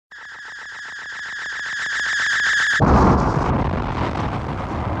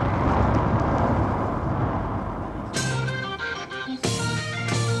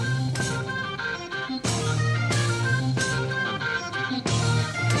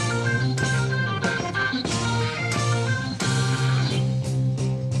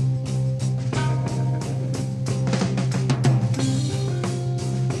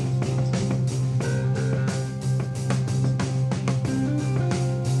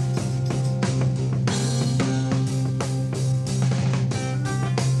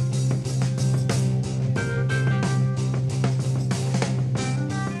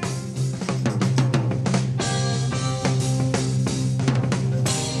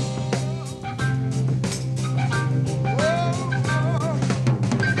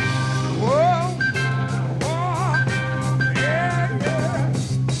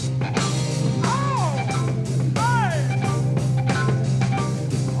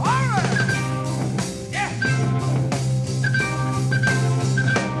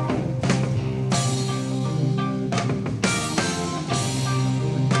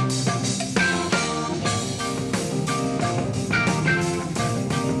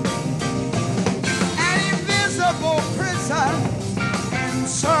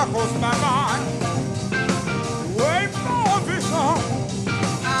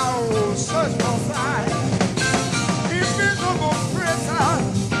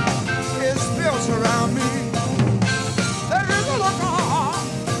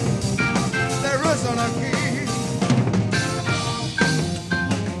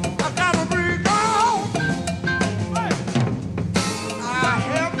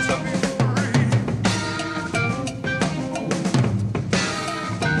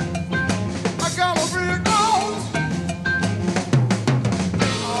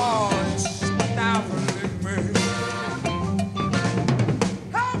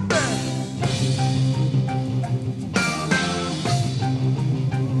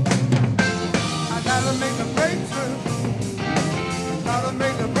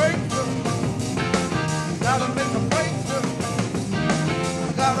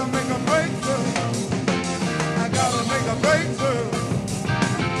gotta make a breakthrough. I gotta make a breakthrough.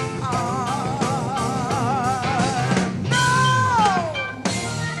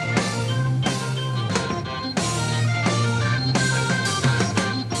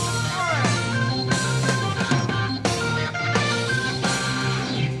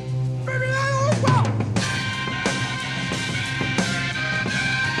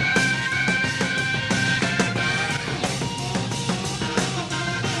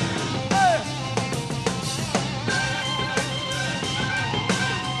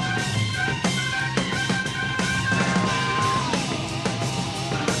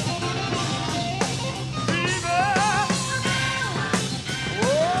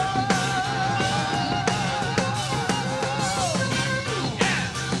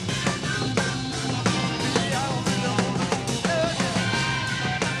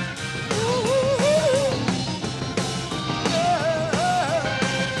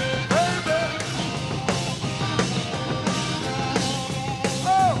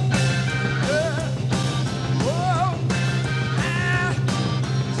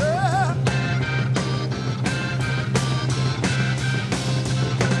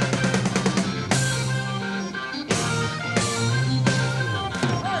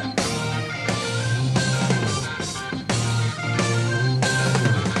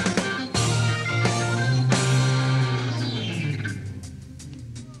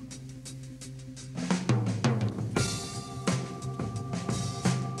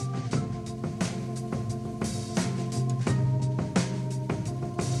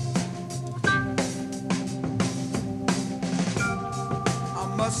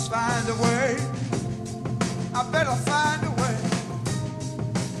 Find a way. I better find a way.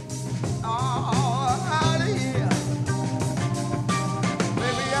 Oh, out of here.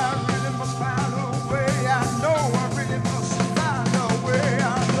 Maybe I really must find a way. I know I really must find a way.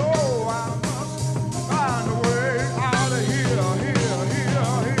 I know I must find a way out of here, here,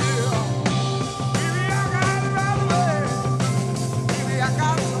 here, here. Maybe I gotta run away. Maybe I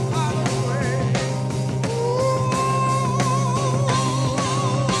got to find a way.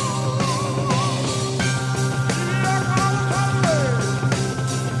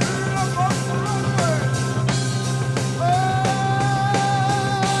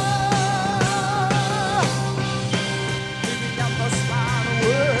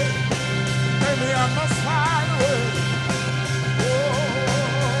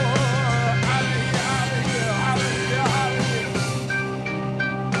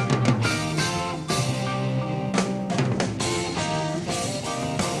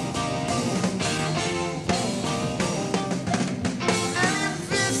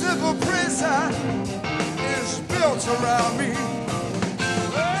 Is built around me.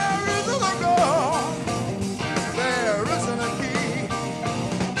 There isn't a door, there isn't a key.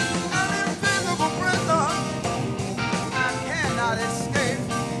 An invisible prison I cannot escape.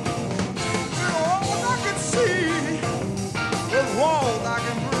 And all I can see is walls I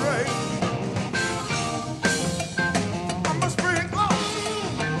can break. I must break up.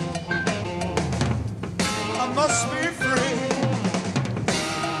 I must be free.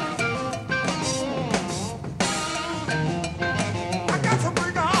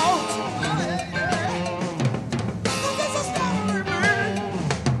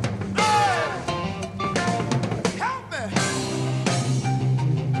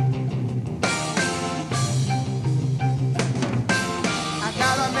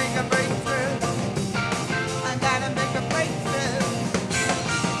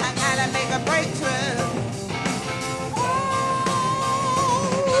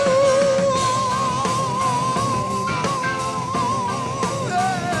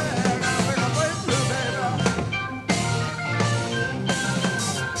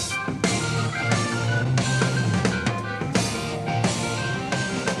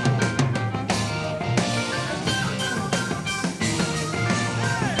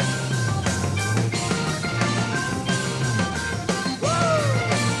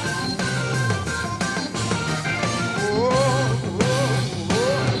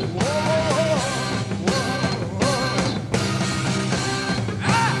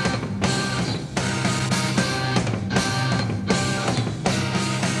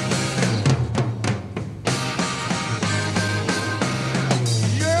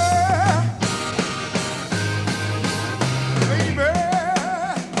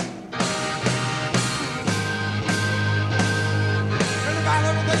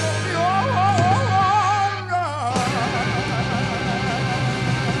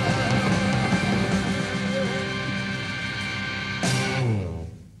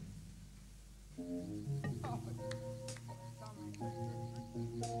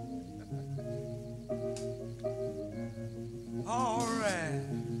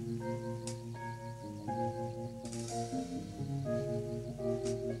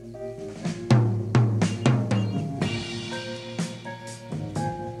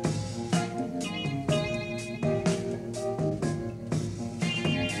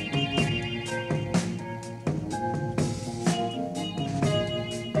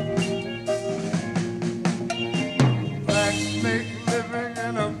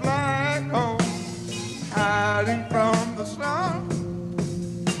 hiding from the sun.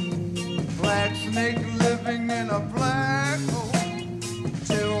 Black snake living in a black hole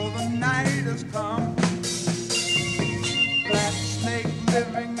till the night has come. Black snake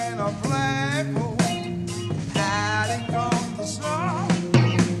living in a black hole, hiding from the sun.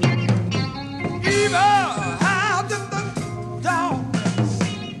 Evil hides in the darkness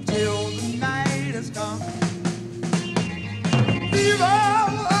till the night has come. Evil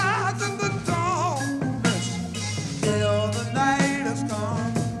hides in the darkness till the night has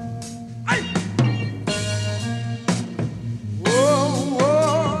come. Hey! Whoa,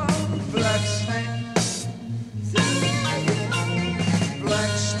 whoa, black snake.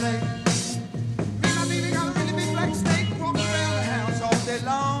 Black snake. Me got a really big black snake walking around the house all day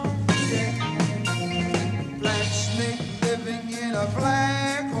long. Yeah. Black snake living in a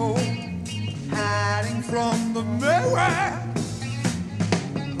black hole, hiding from the mirror.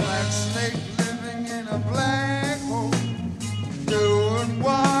 Black snake living in a black hole, doing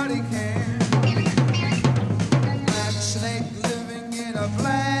what he can. Black snake living in a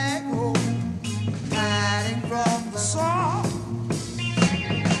black hole, hiding from the sun.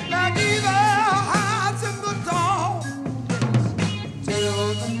 Like evil hides in the darkness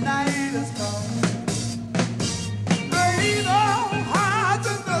till the night has come. Like evil hides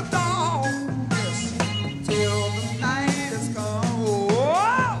in the darkness till the night has come.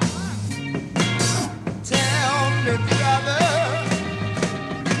 Whoa! Tell me, brother,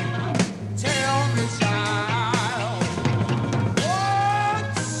 tell me, child,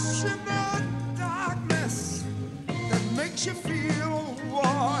 what's in the darkness that makes you feel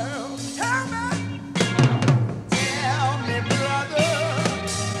wild? Tell me, brother,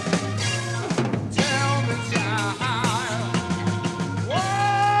 tell me, child,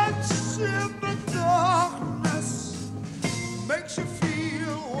 what's in the darkness makes you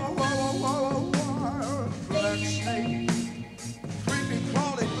feel wild? Black snake, creepy,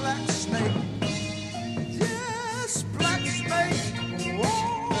 crawly black snake. Yes, black snake. Whoa.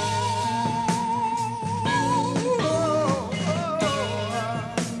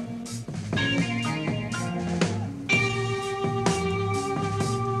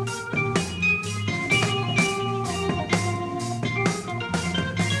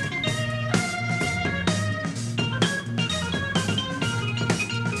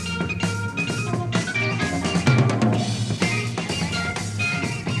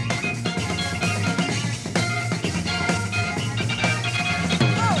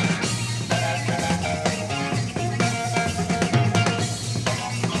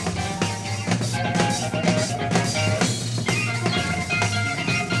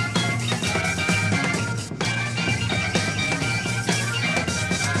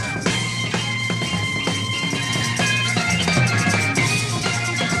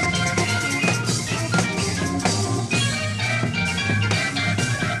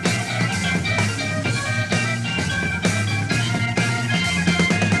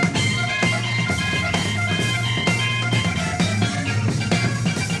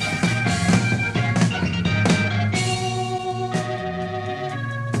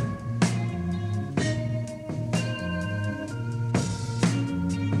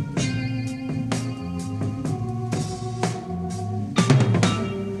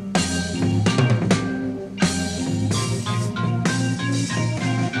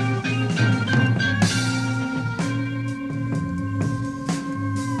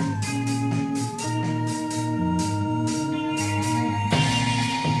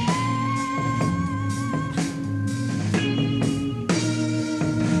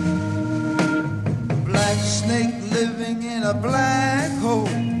 Black snake living in a black hole,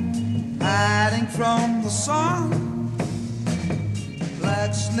 hiding from the sun.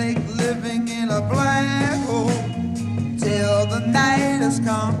 Black snake living in a black hole till the night has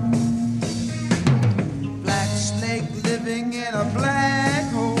come. Black snake living in a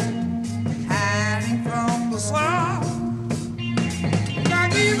black hole, hiding from the sun.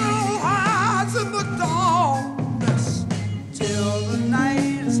 Like evil hides in the darkness till the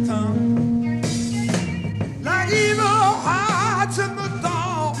night has come. Like evil hides in the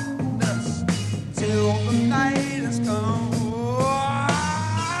darkness till the night has come.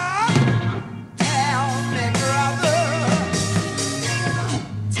 Tell me, brother,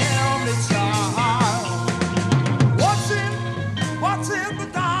 tell me, child, what's in the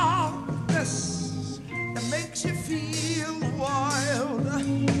darkness that makes you feel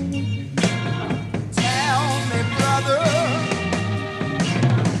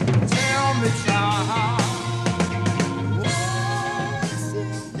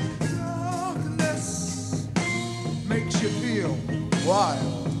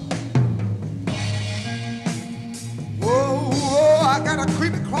got a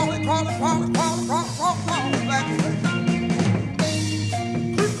creepy, crawly, crawly, crawly, crawly, crawly, crawly, crawly, black snake.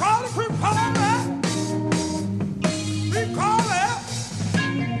 Creep crawly, creep crawly, creep crawly.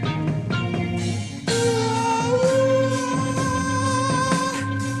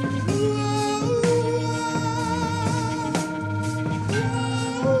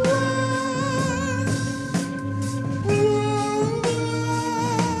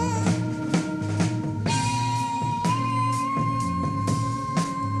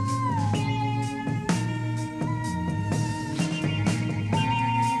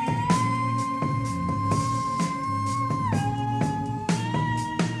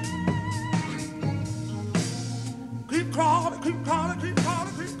 Keep crawling, keep crawling, keep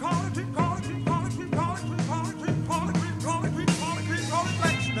crawling, keep crawling, keep crawling, keep crawling, keep crawling, keep crawling, keep crawling, keep crawling, keep crawling, keep crawling,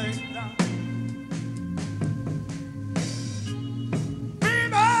 black snake now.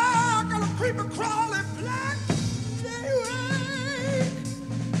 Baby, I got a creeper crawling black snake.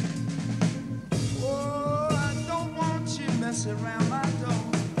 Oh, I don't want you messing around my door.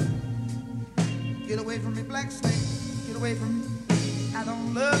 Get away from me, black snake. Get away from me. I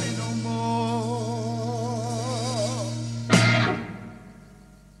don't love you no more.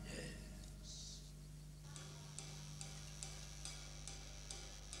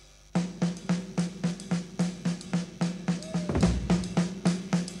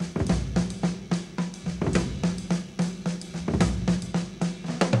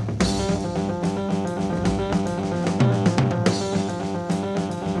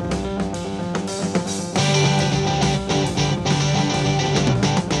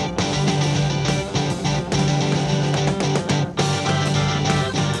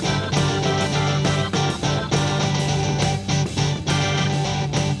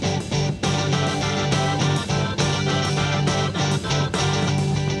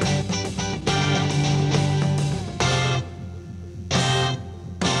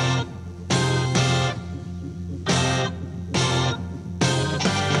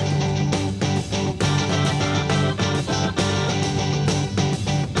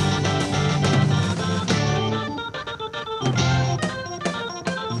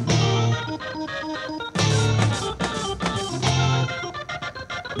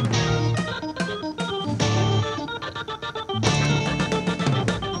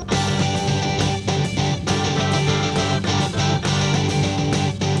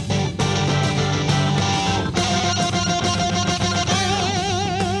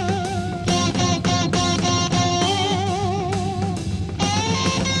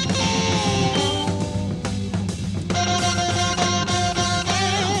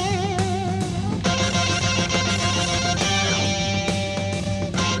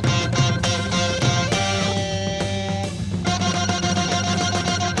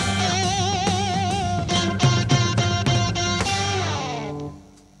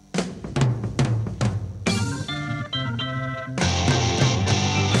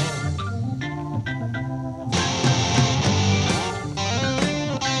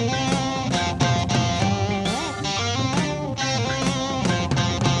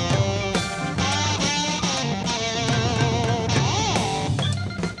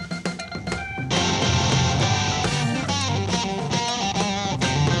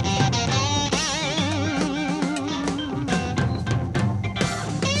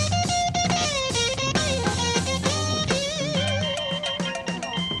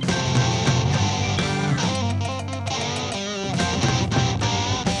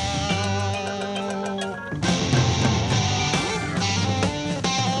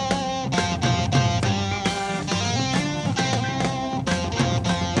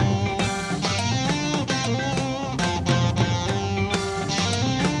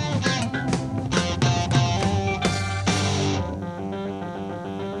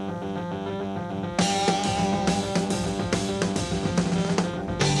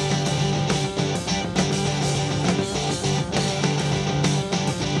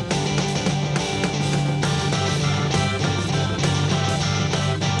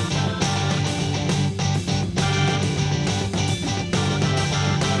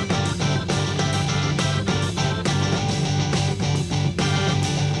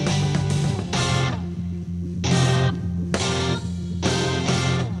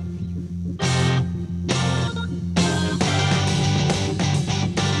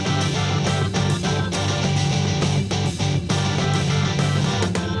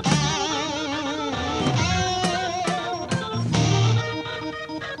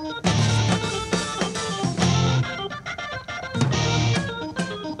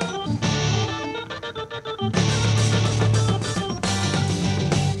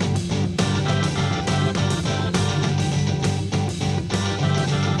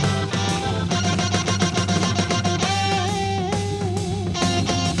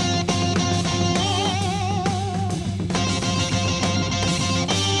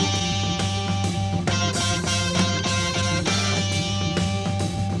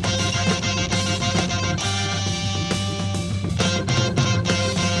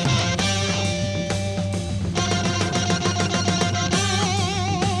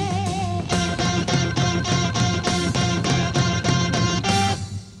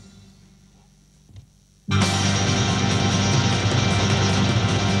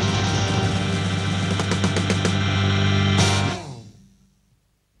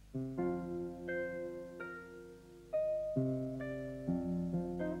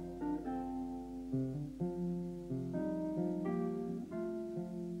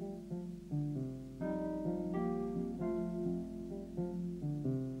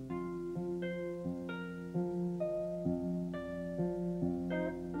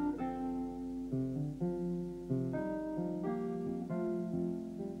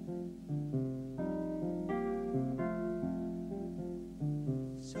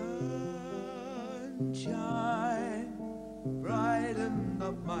 Sunshine, brighten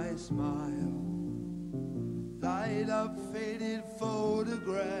up my smile, light up faded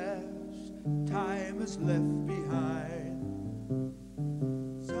photographs time has left behind.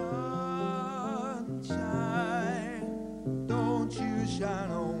 Sunshine, don't you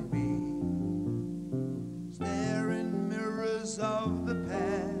shine on me, staring mirrors of the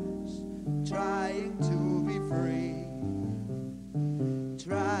past, trying to be free,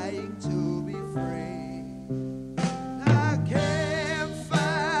 trying to be free. I can't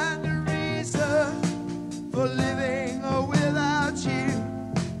find a reason for living without you.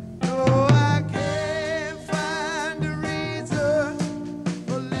 No, I can't find a reason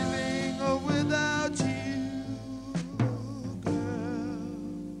for living without you, girl.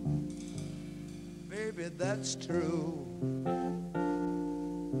 Baby, that's true.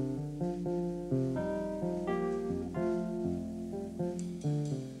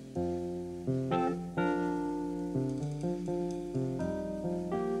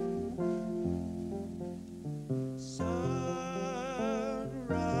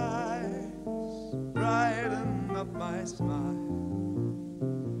 My smile,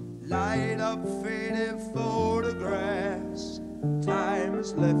 light up faded photographs time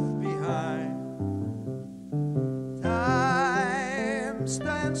has left behind. Time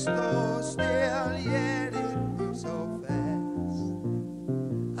stands so still, yet it moves so fast.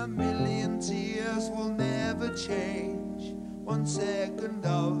 A million tears will never change 1 second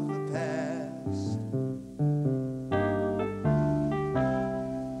of the past.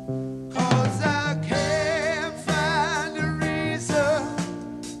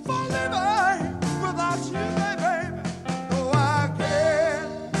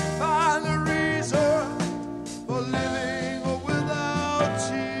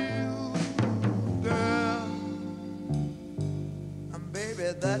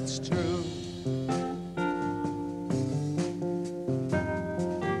 That's true.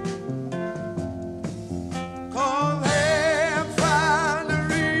 Can't find a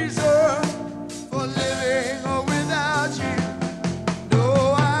reason for living without you. No,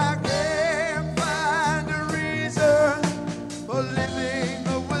 I can't find a reason for living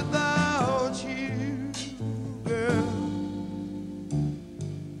without you, girl.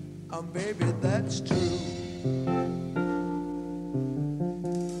 Baby, that's true.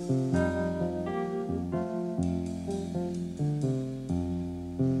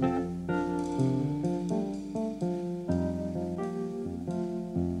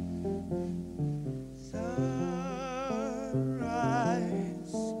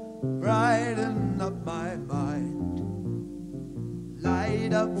 Brighten up my mind,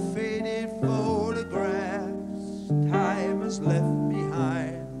 light up faded photographs time has left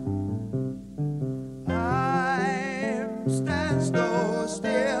behind. Time stands so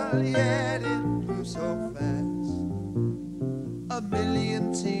still, yet it moves so fast. A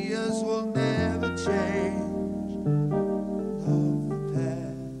million tears will never change of the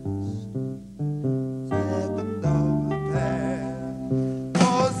past, second of the past.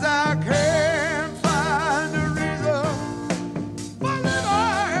 'Cause I can't find a reason for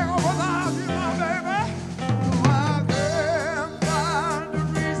living without you, my baby. No, I can't find a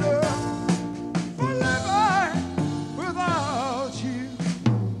reason for living without you.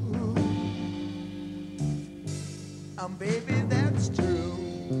 Baby,